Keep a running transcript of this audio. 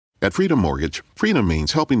At Freedom Mortgage, freedom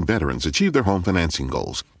means helping veterans achieve their home financing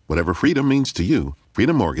goals. Whatever freedom means to you,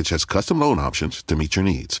 Freedom Mortgage has custom loan options to meet your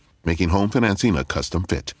needs, making home financing a custom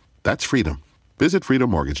fit. That's freedom. Visit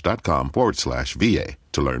freedommortgage.com/VA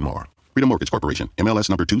to learn more. Freedom Mortgage Corporation, MLS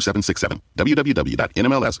number 2767,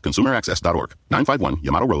 www.nmlsconsumeraccess.org, 951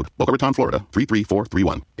 Yamato Road, Boca Raton, Florida,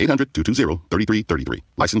 33431, 800-220-3333.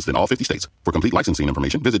 Licensed in all 50 states. For complete licensing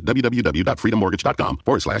information, visit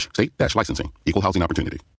www.freedommortgage.com/state-licensing. Equal housing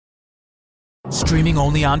opportunity. Streaming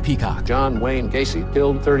only on Peacock. John Wayne Gacy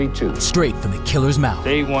killed 32. Straight from the killer's mouth.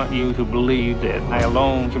 They want you to believe that I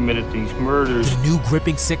alone committed these murders. The new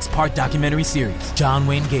gripping 6-part documentary series, John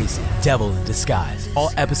Wayne Gacy, Devil in Disguise.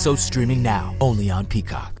 All episodes streaming now, only on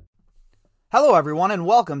Peacock. Hello everyone and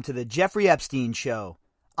welcome to the Jeffrey Epstein Show.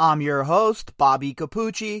 I'm your host,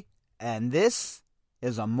 Bobbycapucci, and this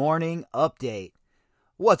is a morning update.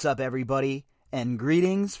 What's up everybody, and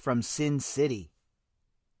greetings from Sin City.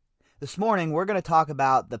 This morning, we're going to talk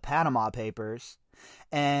about the Panama Papers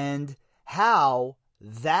and how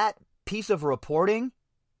that piece of reporting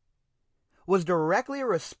was directly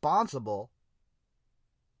responsible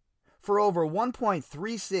for over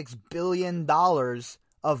 $1.36 billion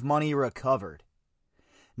of money recovered.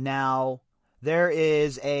 Now, there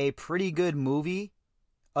is a pretty good movie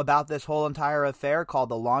about this whole entire affair called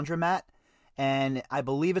The Laundromat, and I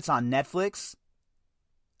believe it's on Netflix.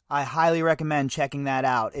 I highly recommend checking that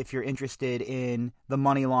out if you're interested in the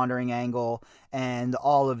money laundering angle and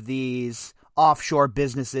all of these offshore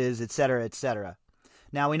businesses, etc., etc.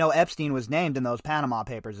 Now, we know Epstein was named in those Panama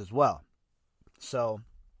Papers as well. So,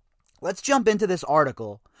 let's jump into this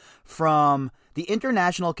article from the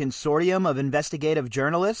International Consortium of Investigative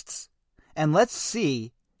Journalists, and let's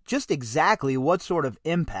see just exactly what sort of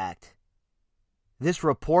impact this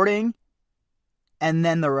reporting and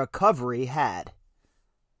then the recovery had.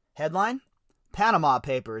 Headline, Panama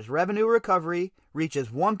Papers revenue recovery reaches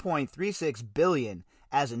 $1.36 billion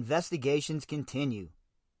as investigations continue.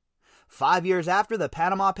 5 years after the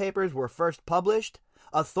Panama Papers were first published,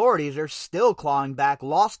 authorities are still clawing back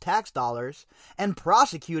lost tax dollars and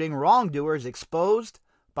prosecuting wrongdoers exposed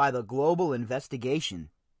by the global investigation.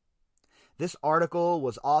 This article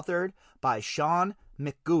was authored by Sean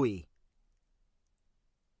McGooey.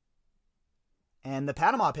 And the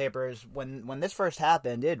Panama Papers, when this first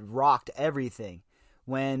happened, it rocked everything.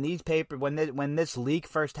 When this leak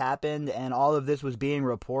first happened and all of this was being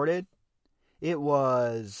reported, it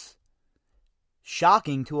was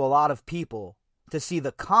shocking to a lot of people to see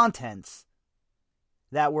the contents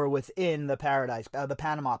that were within the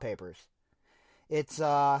Panama Papers. It's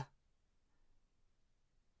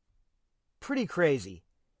pretty crazy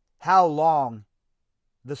how long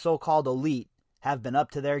the so-called elite have been up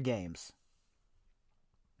to their games.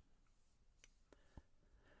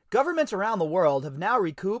 Governments around the world have now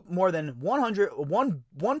recouped more than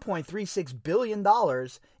 $1.36 billion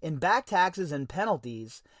in back taxes and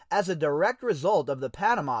penalties as a direct result of the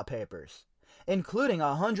Panama Papers, including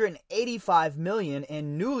 $185 million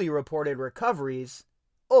in newly reported recoveries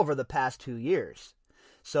over the past 2 years.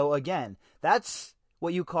 So again, that's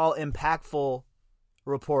what you call impactful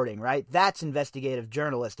reporting, right? That's investigative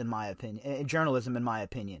journalism, in my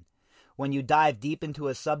opinion. When you dive deep into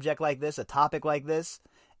a subject like this, a topic like this,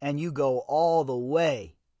 and you go all the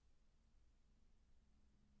way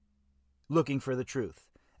looking for the truth.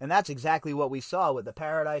 And that's exactly what we saw with the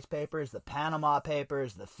Paradise Papers, the Panama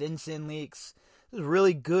Papers, the FinCEN leaks. This is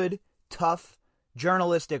really good, tough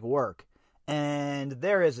journalistic work. And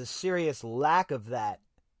there is a serious lack of that,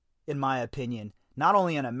 in my opinion, not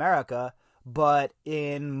only in America, but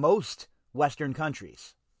in most Western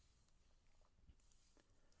countries.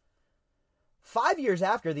 5 years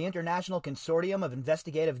after the International Consortium of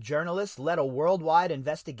Investigative Journalists led a worldwide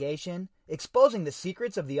investigation exposing the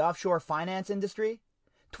secrets of the offshore finance industry,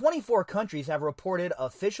 24 countries have reported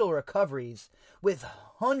official recoveries, with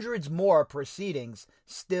hundreds more proceedings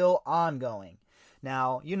still ongoing.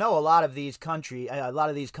 Now, you know, a lot of these countries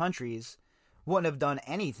wouldn't have done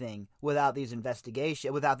anything without this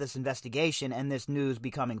investigation and this news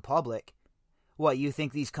becoming public. What, you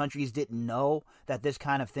think these countries didn't know that this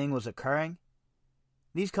kind of thing was occurring?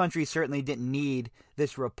 These countries certainly didn't need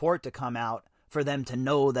this report to come out for them to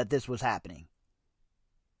know that this was happening.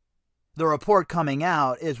 The report coming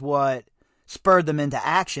out is what spurred them into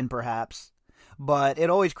action, perhaps, but it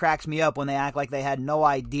always cracks me up when they act like they had no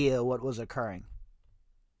idea what was occurring.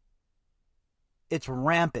 It's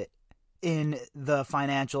rampant in the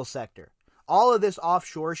financial sector. All of this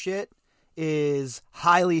offshore shit is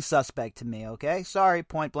highly suspect to me, okay? Sorry,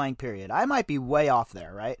 point blank, period. I might be way off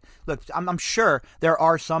there, right? Look, I'm sure there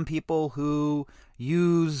are some people who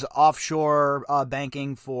use offshore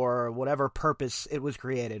banking for whatever purpose it was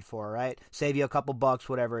created for, right? Save you a couple bucks,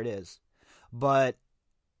 whatever it is. But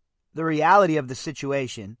the reality of the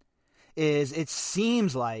situation is it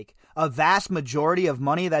seems like a vast majority of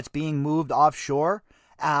money that's being moved offshore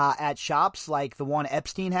at shops like the one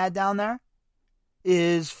Epstein had down there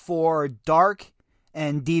is for dark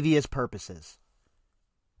and devious purposes.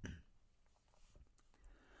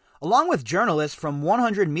 Along with journalists from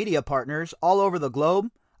 100 media partners all over the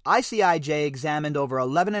globe, ICIJ examined over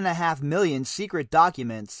 11.5 million secret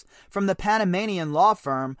documents from the Panamanian law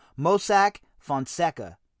firm Mossack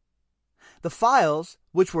Fonseca. The files,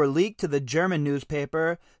 which were leaked to the German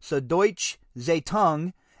newspaper Süddeutsche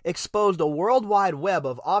Zeitung, exposed a worldwide web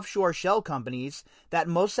of offshore shell companies that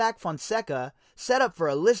Mossack Fonseca set up for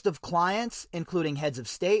a list of clients, including heads of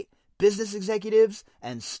state, business executives,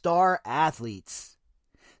 and star athletes.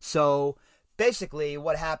 So basically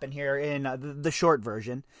what happened here in the short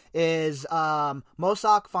version is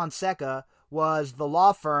Mossack Fonseca was the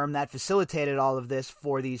law firm that facilitated all of this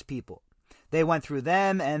for these people. They went through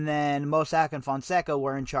them, and then Mossack and Fonseca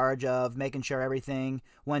were in charge of making sure everything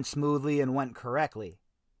went smoothly and went correctly.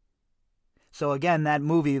 So again, that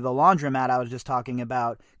movie, The Laundromat I was just talking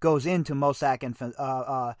about, goes into Mossack and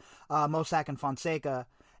Fonseca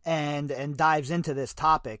and dives into this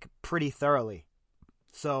topic pretty thoroughly.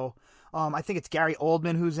 So I think it's Gary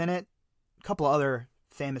Oldman who's in it, a couple of other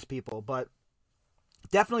famous people, but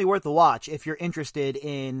definitely worth the watch if you're interested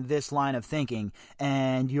in this line of thinking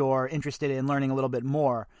and you're interested in learning a little bit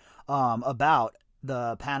more about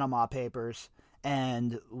the Panama Papers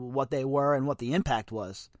and what they were and what the impact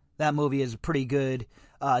was. That movie is a pretty good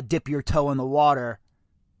dip your toe in the water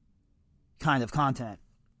kind of content.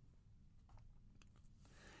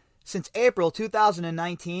 Since April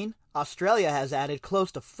 2019, Australia has added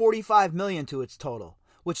close to 45 million to its total,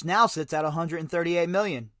 which now sits at 138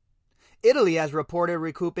 million. Italy has reported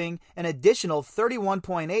recouping an additional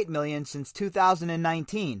 31.8 million since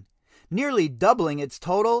 2019, nearly doubling its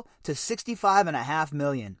total to 65.5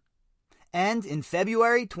 million. And in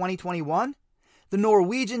February 2021, the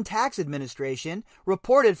Norwegian Tax Administration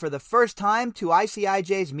reported for the first time to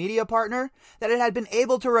ICIJ's media partner that it had been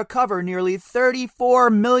able to recover nearly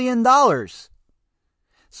 $34 million.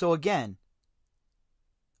 So again,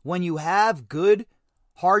 when you have good,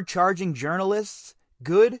 hard-charging journalists,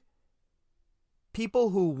 good people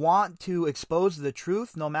who want to expose the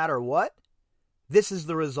truth no matter what, this is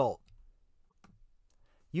the result.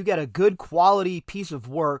 You get a good quality piece of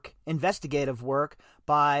work, investigative work,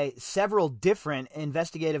 by several different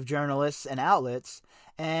investigative journalists and outlets,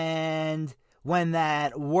 and when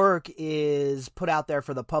that work is put out there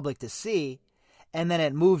for the public to see, and then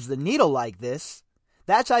it moves the needle like this,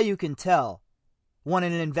 that's how you can tell when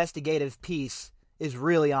an investigative piece is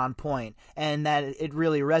really on point and that it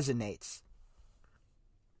really resonates.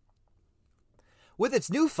 With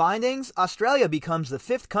its new findings, Australia becomes the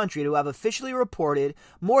fifth country to have officially reported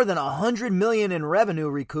more than $100 million in revenue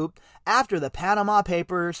recouped after the Panama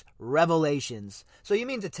Papers revelations. So you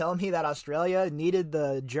mean to tell me that Australia needed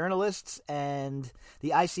the journalists and the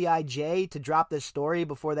ICIJ to drop this story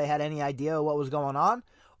before they had any idea what was going on?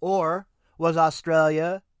 Or was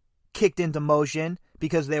Australia kicked into motion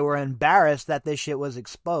because they were embarrassed that this shit was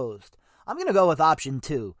exposed? I'm going to go with option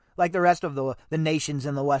 2, like the rest of the nations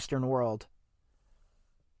in the Western world.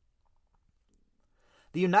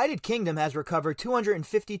 The United Kingdom has recovered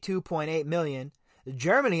 $252.8 million.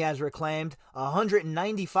 Germany has reclaimed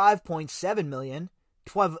 $195.7 million,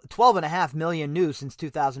 12.5 million new since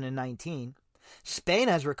 2019. Spain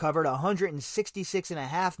has recovered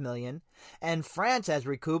 $166.5 million, and France has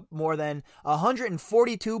recouped more than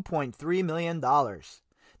 $142.3 million.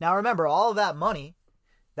 Now remember, all of that money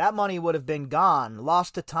would have been gone,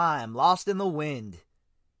 lost to time, lost in the wind,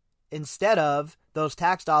 instead of those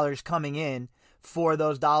tax dollars coming in for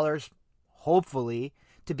those dollars, hopefully,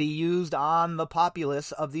 to be used on the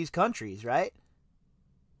populace of these countries, right?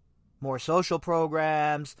 More social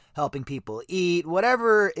programs, helping people eat,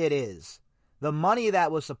 whatever it is. The money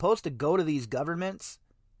that was supposed to go to these governments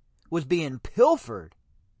was being pilfered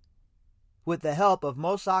with the help of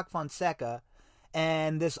Mossack Fonseca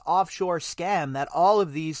and this offshore scam that all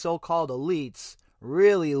of these so-called elites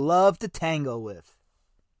really love to tango with.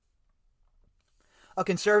 A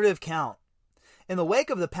conservative count. In the wake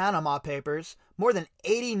of the Panama Papers, more than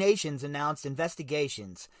 80 nations announced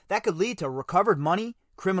investigations that could lead to recovered money,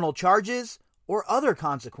 criminal charges, or other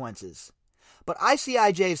consequences. But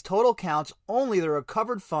ICIJ's total counts only the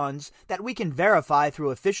recovered funds that we can verify through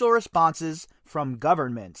official responses from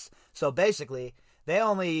governments. So basically, they're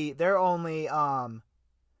only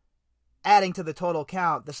adding to the total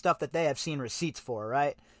count the stuff that they have seen receipts for,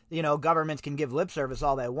 right? You know, governments can give lip service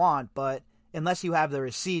all they want, but unless you have the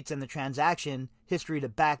receipts and the transaction history to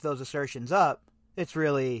back those assertions up, it's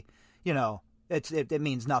really, you know, it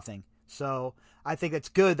means nothing. So I think it's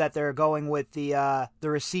good that they're going with the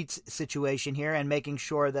receipts situation here and making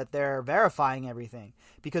sure that they're verifying everything,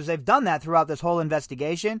 because they've done that throughout this whole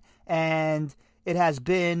investigation, and it has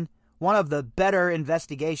been one of the better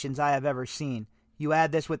investigations I have ever seen. You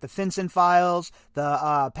add this with the FinCEN files,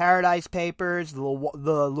 the Paradise Papers, the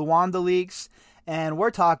Luanda leaks, and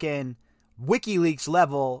we're talking WikiLeaks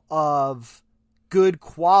level of good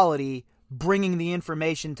quality, bringing the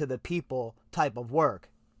information to the people type of work.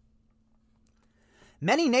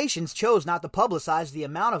 Many nations chose not to publicize the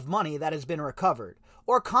amount of money that has been recovered,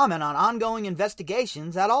 or comment on ongoing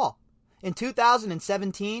investigations at all. In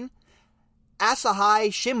 2017, Asahi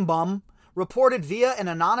Shimbun reported via an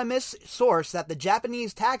anonymous source that the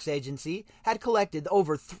Japanese tax agency had collected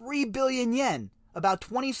over 3 billion yen, about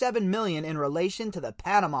 27 million, in relation to the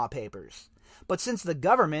Panama Papers. But since the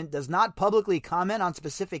government does not publicly comment on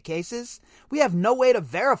specific cases, we have no way to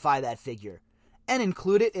verify that figure and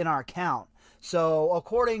include it in our count. So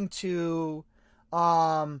according to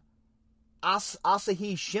Asahi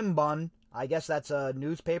Shimbun, I guess that's a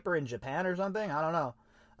newspaper in Japan or something, I don't know.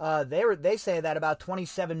 They say that about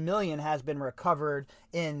 27 million has been recovered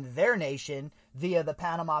in their nation via the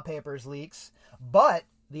Panama Papers leaks, but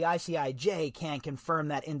the ICIJ can't confirm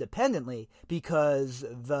that independently because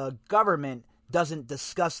the government doesn't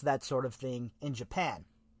discuss that sort of thing in Japan.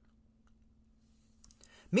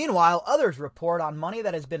 Meanwhile, others report on money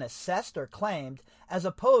that has been assessed or claimed as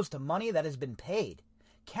opposed to money that has been paid.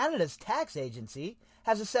 Canada's tax agency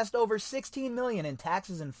has assessed over 16 million in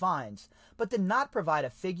taxes and fines, but did not provide a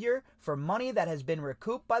figure for money that has been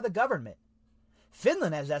recouped by the government.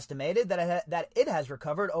 Finland has estimated that it has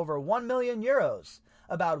recovered over 1 million euros,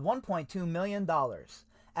 about $1.2 million,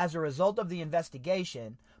 as a result of the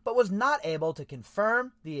investigation, but was not able to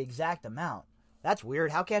confirm the exact amount. That's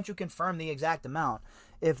weird. How can't you confirm the exact amount?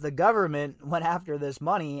 If the government went after this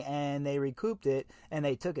money and they recouped it and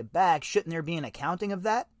they took it back, shouldn't there be an accounting of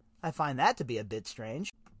that? I find that to be a bit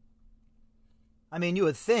strange. I mean, you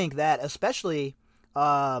would think that especially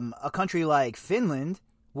a country like Finland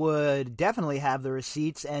would definitely have the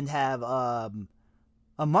receipts and have a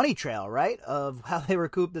money trail, right, of how they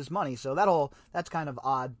recouped this money. So that's kind of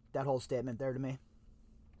odd, that whole statement there to me.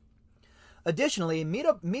 Additionally,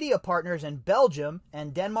 media partners in Belgium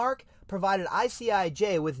and Denmark provided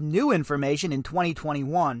ICIJ with new information in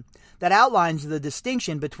 2021 that outlines the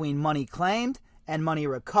distinction between money claimed and money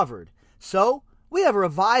recovered. So, we have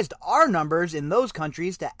revised our numbers in those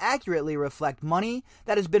countries to accurately reflect money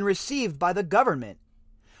that has been received by the government,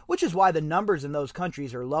 which is why the numbers in those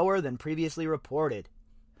countries are lower than previously reported.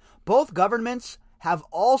 Both governments have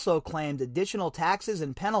also claimed additional taxes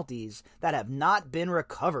and penalties that have not been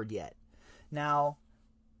recovered yet. Now,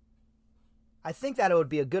 I think that it would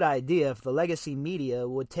be a good idea if the legacy media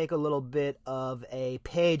would take a little bit of a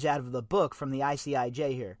page out of the book from the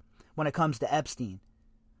ICIJ here when it comes to Epstein.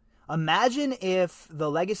 Imagine if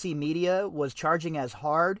the legacy media was charging as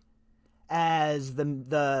hard as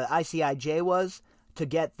the ICIJ was to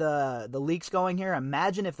get the leaks going here.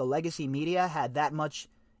 Imagine if the legacy media had that much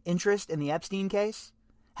interest in the Epstein case.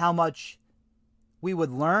 How much we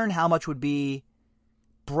would learn, how much would be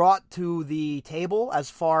brought to the table as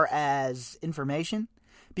far as information,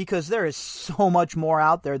 because there is so much more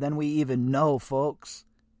out there than we even know, folks.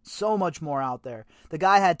 So much more out there. The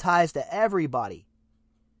guy had ties to everybody.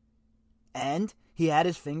 And he had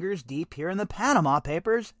his fingers deep here in the Panama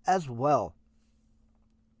Papers as well.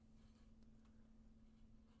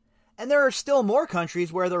 And there are still more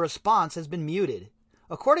countries where the response has been muted.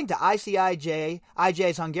 According to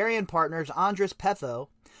ICIJ's Hungarian partners Andris Petho,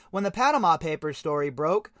 when the Panama Papers story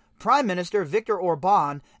broke, Prime Minister Viktor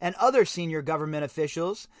Orbán and other senior government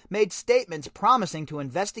officials made statements promising to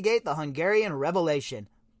investigate the Hungarian revelation.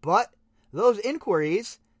 But those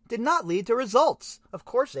inquiries did not lead to results. Of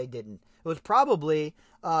course they didn't. It was probably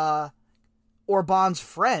Orbán's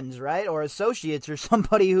friends, right? Or associates or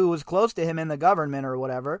somebody who was close to him in the government or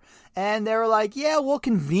whatever. And they were like, yeah, we'll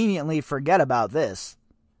conveniently forget about this.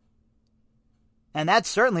 And that's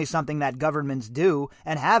certainly something that governments do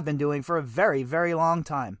and have been doing for a very, very long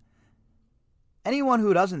time. Anyone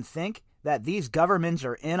who doesn't think that these governments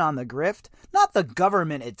are in on the grift, not the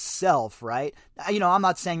government itself, right? You know, I'm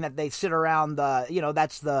not saying that they sit around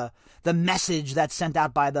that's the message that's sent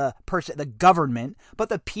out by the government, but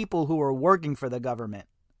the people who are working for the government.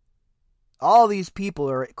 All these people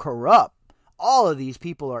are corrupt. All of these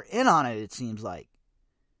people are in on it, it seems like.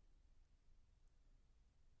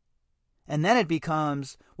 And then it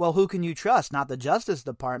becomes, well, who can you trust? Not the Justice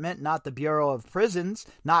Department, not the Bureau of Prisons,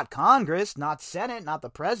 not Congress, not Senate, not the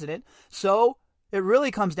President. So it really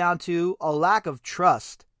comes down to a lack of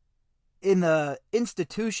trust in the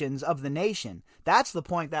institutions of the nation. That's the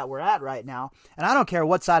point that we're at right now. And I don't care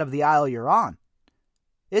what side of the aisle you're on.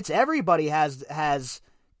 It's everybody has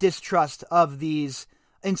distrust of these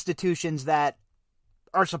institutions that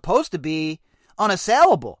are supposed to be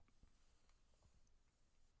unassailable.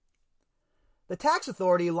 The tax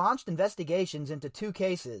authority launched investigations into 2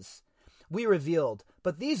 cases, we revealed,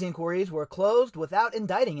 but these inquiries were closed without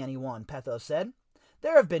indicting anyone, Petho said.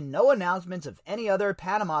 There have been no announcements of any other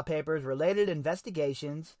Panama Papers related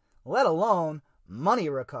investigations, let alone money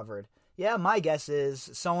recovered. Yeah, my guess is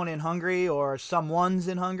someone in Hungary or someone's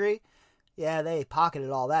in Hungary. Yeah, they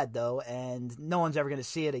pocketed all that though, and no one's ever going to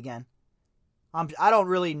see it again. I don't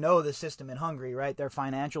really know the system in Hungary, right? Their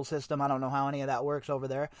financial system. I don't know how any of that works over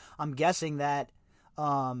there. I'm guessing that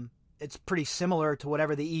it's pretty similar to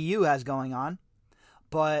whatever the EU has going on.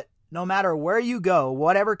 But no matter where you go,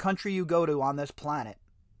 whatever country you go to on this planet,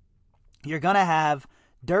 you're going to have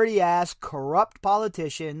dirty-ass, corrupt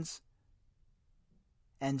politicians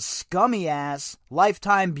and scummy-ass,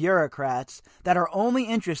 lifetime bureaucrats that are only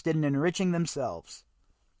interested in enriching themselves.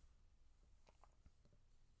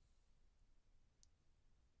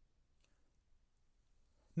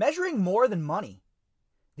 Measuring more than money.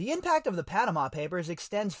 The impact of the Panama Papers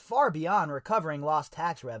extends far beyond recovering lost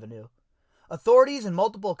tax revenue. Authorities in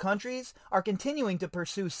multiple countries are continuing to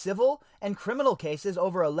pursue civil and criminal cases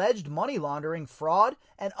over alleged money laundering, fraud,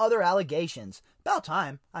 and other allegations. About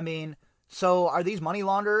time. I mean, so are these money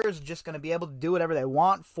launderers just going to be able to do whatever they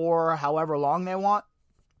want for however long they want?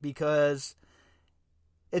 Because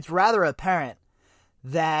it's rather apparent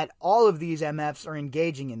that all of these MFs are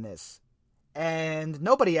engaging in this. And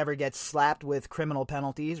nobody ever gets slapped with criminal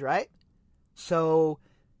penalties, right? So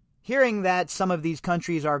hearing that some of these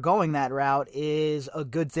countries are going that route is a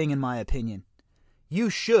good thing in my opinion. You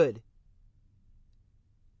should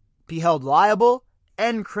be held liable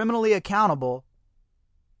and criminally accountable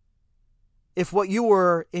if what you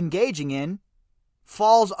were engaging in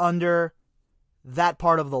falls under that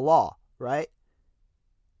part of the law, right?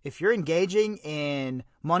 If you're engaging in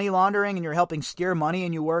money laundering and you're helping steer money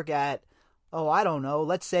and you work at, I don't know,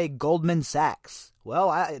 let's say Goldman Sachs.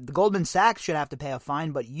 Well, the Goldman Sachs should have to pay a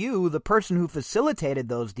fine, but you, the person who facilitated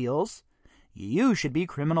those deals, you should be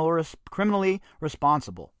criminally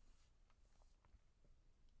responsible.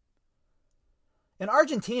 In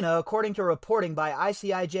Argentina, according to reporting by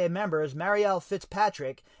ICIJ members Marielle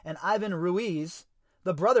Fitzpatrick and Ivan Ruiz,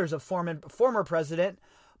 the brothers of former President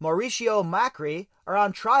Mauricio Macri are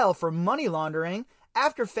on trial for money laundering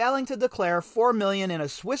after failing to declare $4 million in a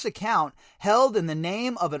Swiss account held in the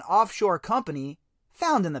name of an offshore company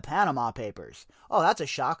found in the Panama Papers. Oh, that's a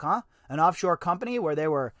shock, huh? An offshore company where they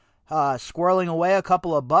were squirreling away a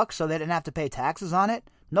couple of bucks so they didn't have to pay taxes on it?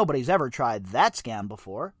 Nobody's ever tried that scam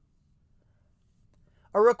before.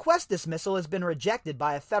 A request dismissal has been rejected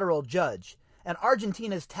by a federal judge, and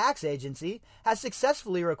Argentina's tax agency has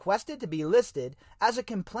successfully requested to be listed as a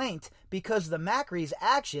complaint because the Macri's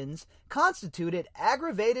actions constituted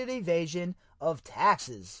aggravated evasion of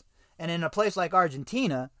taxes. And in a place like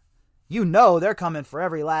Argentina, you know they're coming for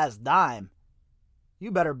every last dime.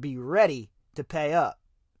 You better be ready to pay up.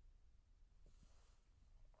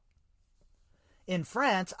 In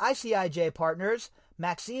France, ICIJ partners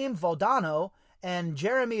Maxime Vaudano and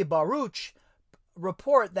Jeremy Baruch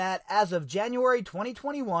report that as of January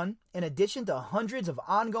 2021, in addition to hundreds of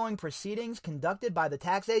ongoing proceedings conducted by the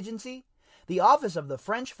tax agency, the Office of the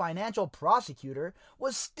French Financial Prosecutor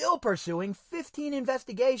was still pursuing 15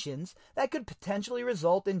 investigations that could potentially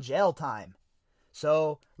result in jail time.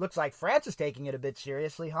 So, looks like France is taking it a bit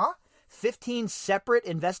seriously, huh? 15 separate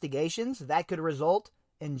investigations that could result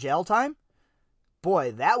in jail time?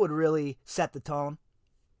 Boy, that would really set the tone.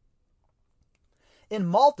 In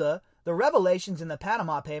Malta, the revelations in the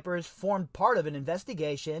Panama Papers formed part of an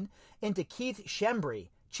investigation into Keith Schembri,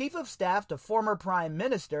 Chief of Staff to former Prime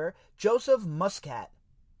Minister Joseph Muscat.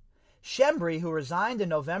 Schembri, who resigned in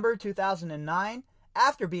November 2009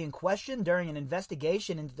 after being questioned during an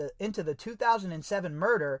investigation into the 2007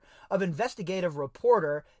 murder of investigative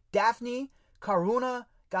reporter Daphne Caruana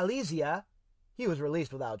Galizia, he was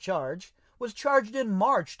released without charge, was charged in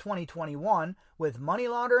March 2021 with money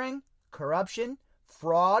laundering, corruption,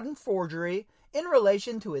 fraud, and forgery in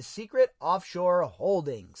relation to his secret offshore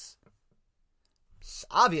holdings.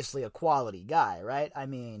 Obviously a quality guy, right? I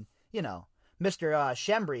mean, you know, Mr.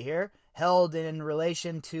 Schembri here, held in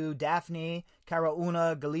relation to Daphne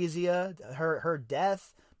Caruana Galizia, her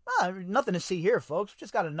death, Nothing to see here, folks.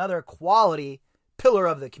 Just got another quality pillar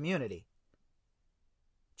of the community.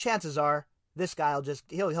 Chances are this guy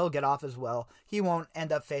he'll get off as well. He won't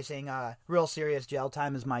end up facing real serious jail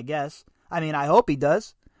time is my guess. I mean, I hope he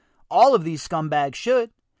does. All of these scumbags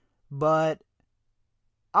should, but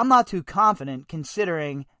I'm not too confident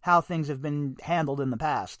considering how things have been handled in the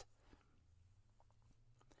past.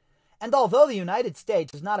 And although the United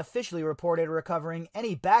States has not officially reported recovering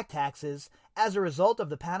any back taxes as a result of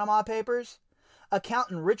the Panama Papers,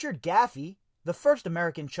 accountant Richard Gaffey, the first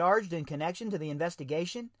American charged in connection to the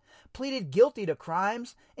investigation, pleaded guilty to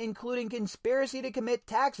crimes including conspiracy to commit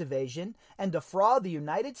tax evasion and defraud the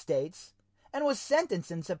United States, and was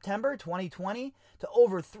sentenced in September 2020 to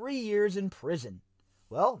over 3 years in prison.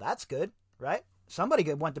 Well, that's good, right?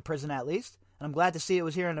 Somebody went to prison at least, and I'm glad to see it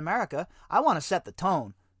was here in America. I want to set the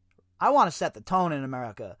tone. I want to set the tone in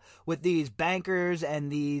America with these bankers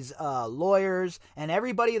and these lawyers and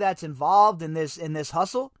everybody that's involved in this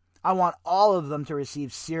hustle. I want all of them to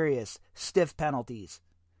receive serious, stiff penalties,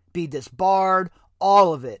 be disbarred,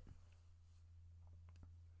 all of it.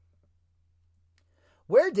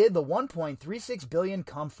 Where did the $1.36 billion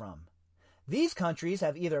come from? These countries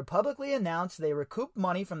have either publicly announced they recouped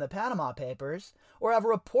money from the Panama Papers or have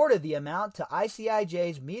reported the amount to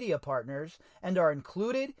ICIJ's media partners and are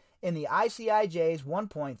included in the ICIJ's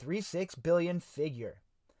 $1.36 billion figure.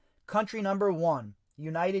 Country number 1,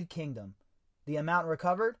 United Kingdom. The amount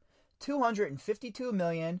recovered,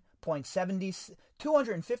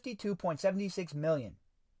 $252.76 million.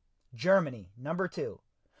 Germany, number 2,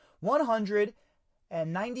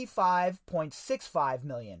 $195.65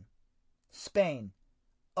 million. Spain,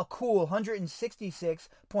 a cool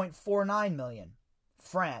 $166.49 million.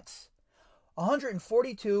 France,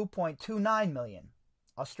 $142.29 million.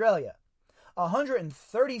 Australia,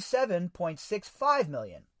 $137.65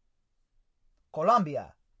 million.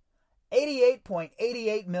 Colombia,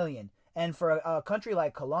 $88.88 million. And for a country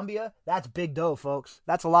like Colombia, that's big dough, folks.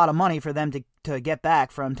 That's a lot of money for them to get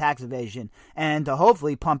back from tax evasion and to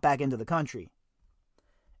hopefully pump back into the country.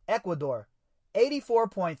 Ecuador,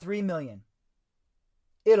 $84.3 million.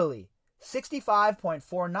 Italy,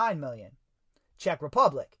 $65.49 million. Czech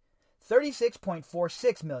Republic,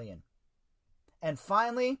 $36.46 million. And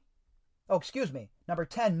finally, number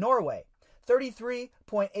 10, Norway,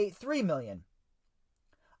 $33.83 million.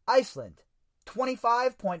 Iceland,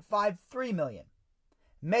 $25.53 million.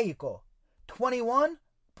 Mexico,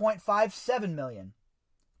 $21.57 million.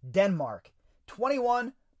 Denmark,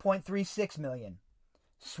 $21.36 million.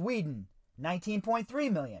 Sweden,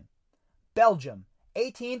 $19.3 million. Belgium,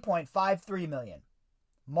 $18.53 million.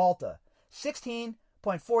 Malta,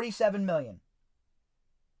 $16.47 million.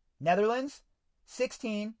 Netherlands,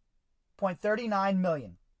 $16.39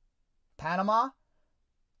 million. Panama,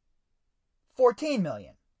 $14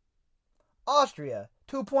 million. Austria,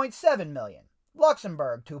 $2.7 million.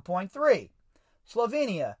 Luxembourg, $2.3 million.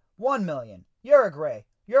 Slovenia, $1 million. Uruguay,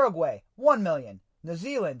 $1 million. New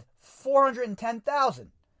Zealand, $410,000.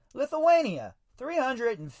 Lithuania,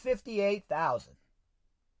 $358,000.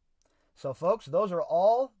 So, folks, those are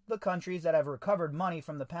all the countries that have recovered money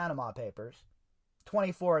from the Panama Papers.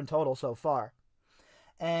 24 in total so far.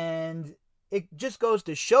 And it just goes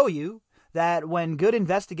to show you that when good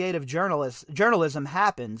investigative journalism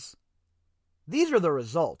happens, these are the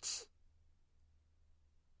results.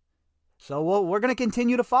 So we're going to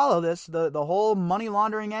continue to follow this, the whole money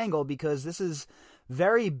laundering angle, because this is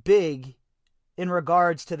very big in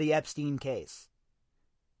regards to the Epstein case.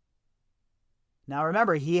 Now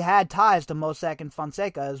remember, he had ties to Mossack and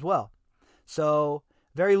Fonseca as well. So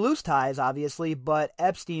very loose ties, obviously, but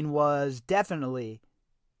Epstein was definitely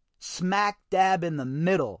smack dab in the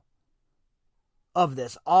middle of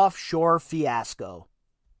this offshore fiasco.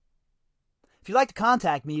 If you'd like to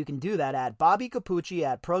contact me, you can do that at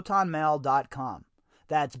bobbycapucci@protonmail.com.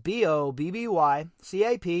 That's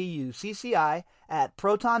BOBBYCAPUCCI at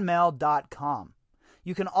protonmail.com.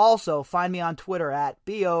 You can also find me on Twitter at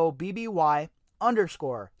BOBBY_CAPUCCI.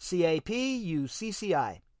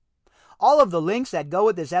 All of the links that go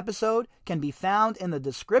with this episode can be found in the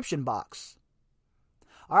description box.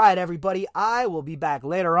 All right, everybody, I will be back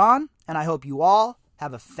later on, and I hope you all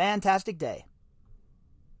have a fantastic day.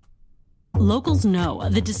 Locals know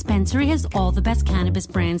the dispensary has all the best cannabis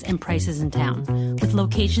brands and prices in town. With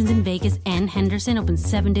locations in Vegas and Henderson open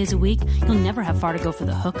 7 days a week, you'll never have far to go for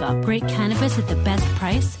the hookup. Great cannabis at the best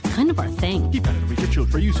price kind of our thing. Keep that with your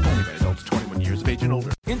children for use only by adults 21 years of age and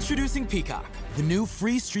older. Introducing Peacock, the new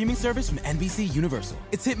free streaming service from NBC Universal.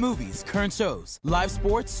 It's hit movies, current shows, live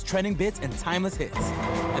sports, trending bits, and timeless hits.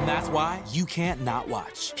 And that's why you can't not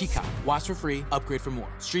watch. Peacock. Watch for free. Upgrade for more.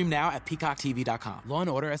 Stream now at peacocktv.com. Law &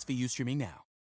 Order SVU streaming now.